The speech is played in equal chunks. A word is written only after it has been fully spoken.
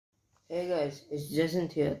Hey guys, it's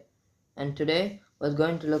Jesinth here, and today we're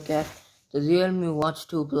going to look at the Realme Watch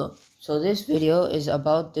 2 Pro. So this video is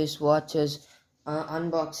about this watch's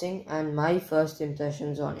unboxing and my first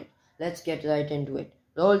impressions on it. Let's get right into it.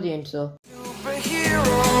 Roll the intro.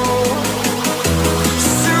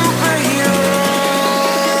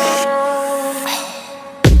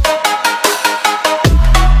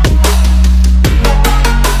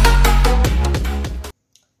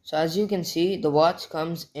 So as you can see, the watch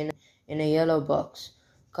comes in a yellow box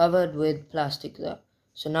covered with plastic wrap.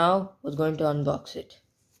 So now we're going to unbox it.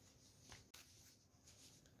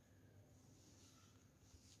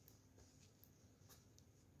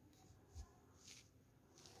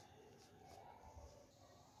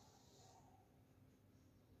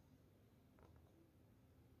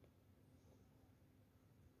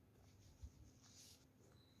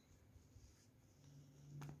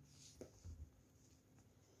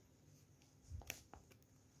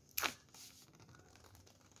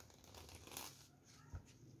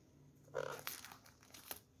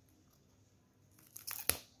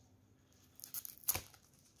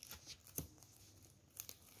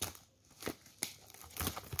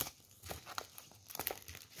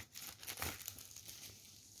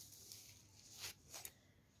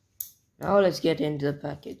 Now let's get into the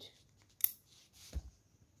package.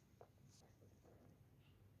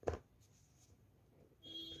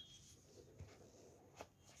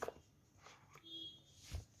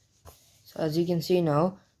 So as you can see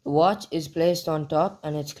now, the watch is placed on top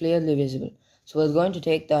and it's clearly visible. So we're going to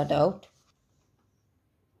take that out.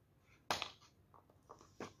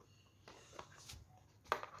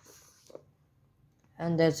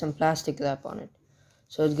 And there's some plastic wrap on it.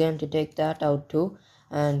 So it's going to take that out too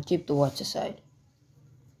and keep the watch aside.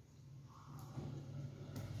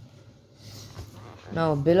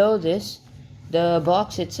 Now below this, the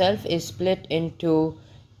box itself is split into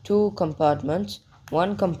two compartments.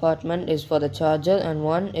 One compartment is for the charger and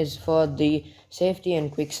one is for the safety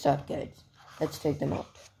and quick start guides. Let's take them out.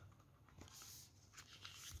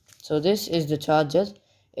 So this is the charger.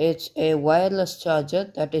 It's a wireless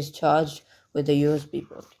charger that is charged with a USB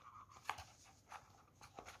port.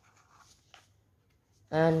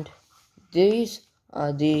 And these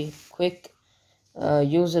are the quick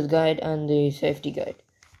user guide and the safety guide.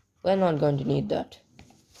 We're not going to need that.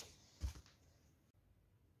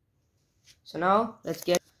 So now let's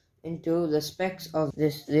get into the specs of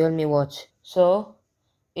this Realme watch. So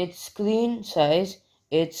its screen size,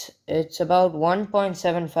 it's about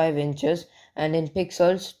 1.75 inches and in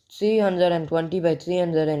pixels 320 by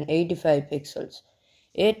 385 pixels.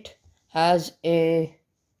 It has a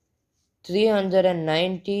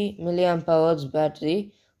 390 milliamp hours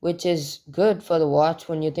battery, which is good for the watch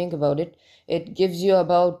when you think about it. It gives you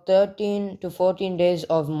about 13 to 14 days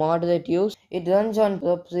of moderate use. It runs on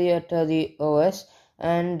proprietary OS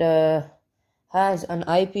and has an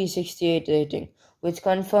IP68 rating, which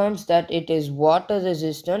confirms that it is water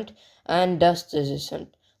resistant and dust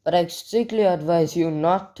resistant. But I strictly advise you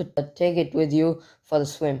not to take it with you for the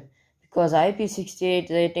swim, because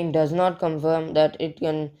IP68 rating does not confirm that it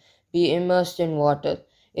can be immersed in water.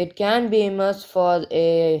 It can be immersed for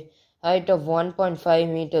a height of 1.5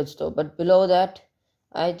 meters though, but below that,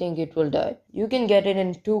 I think it will die. You can get it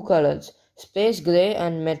in two colors, space gray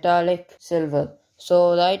and metallic silver.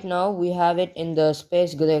 So right now we have it in the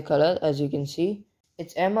space gray color, as you can see.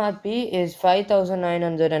 Its MRP is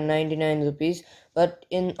 5,999 rupees, but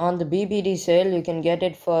on the BBD sale you can get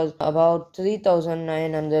it for about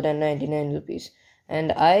 3,999 rupees.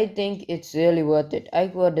 And I think it's really worth it. I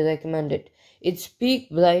would recommend it. Its peak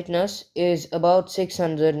brightness is about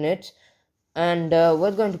 600 nits, and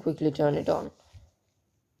we're going to quickly turn it on.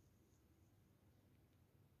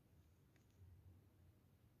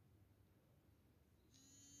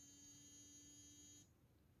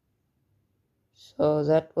 So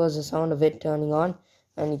that was the sound of it turning on,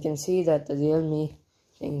 and you can see that the Realme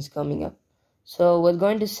thing is coming up. So we're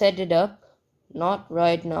going to set it up, not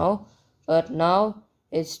right now, but now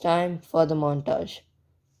it's time for the montage.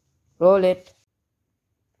 Roll it.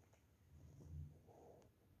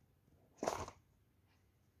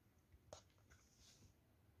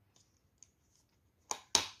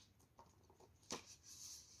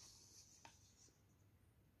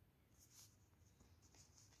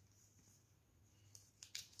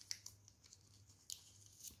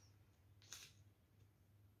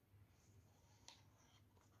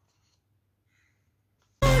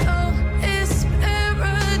 It's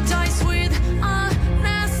paradise with a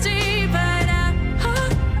nasty badass.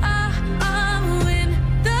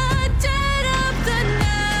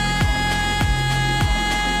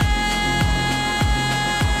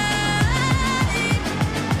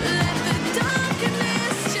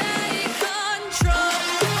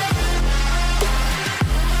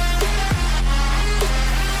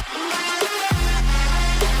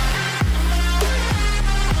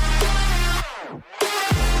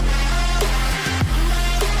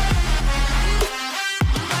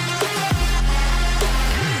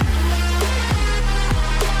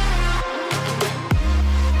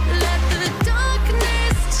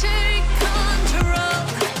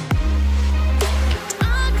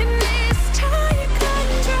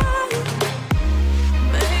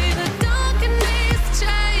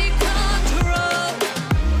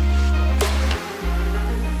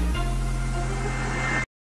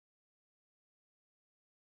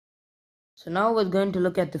 So now we're going to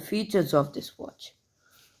look at the features of this watch.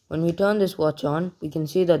 When we turn this watch on, we can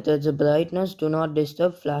see that there's a brightness, do not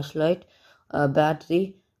disturb, flashlight, a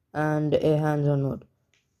battery, and a hands-on mode.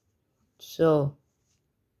 So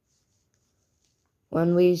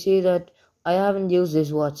when we see that, I haven't used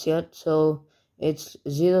this watch yet, so it's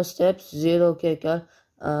 0 steps, 0 kcal,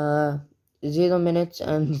 0 minutes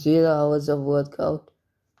and 0 hours of workout.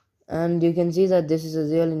 And you can see that this is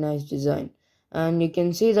a really nice design. And you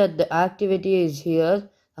can see that the activity is here,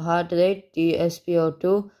 the heart rate, the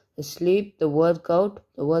SpO2, the sleep, the workout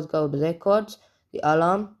records, the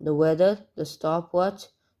alarm, the weather, the stopwatch,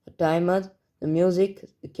 the timer, the music,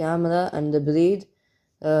 the camera, and the breathe.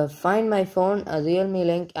 Find My Phone, a Realme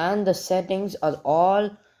link, and the settings are all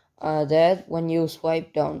there when you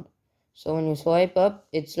swipe down. So when you swipe up,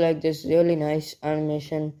 it's like this really nice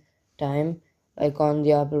animation time, like on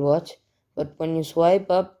the Apple Watch. But when you swipe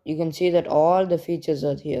up, you can see that all the features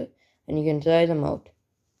are here, and you can try them out.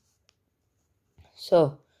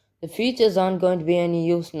 So the features aren't going to be any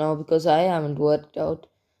use now because I haven't worked out.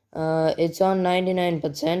 It's on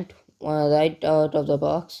 99% right out of the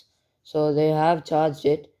box, so they have charged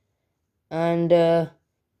it. And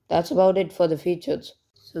that's about it for the features.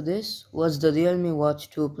 So this was the Realme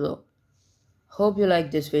Watch 2 Pro. Hope you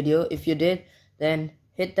liked this video. If you did, then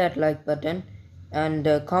hit that like button and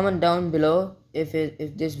comment down below if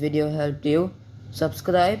this video helped you.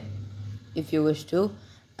 Subscribe if you wish to.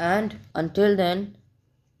 And until then,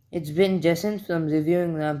 it's been Jesinth from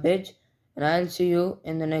Reviewing Rampage, and I'll see you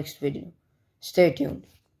in the next video. Stay tuned.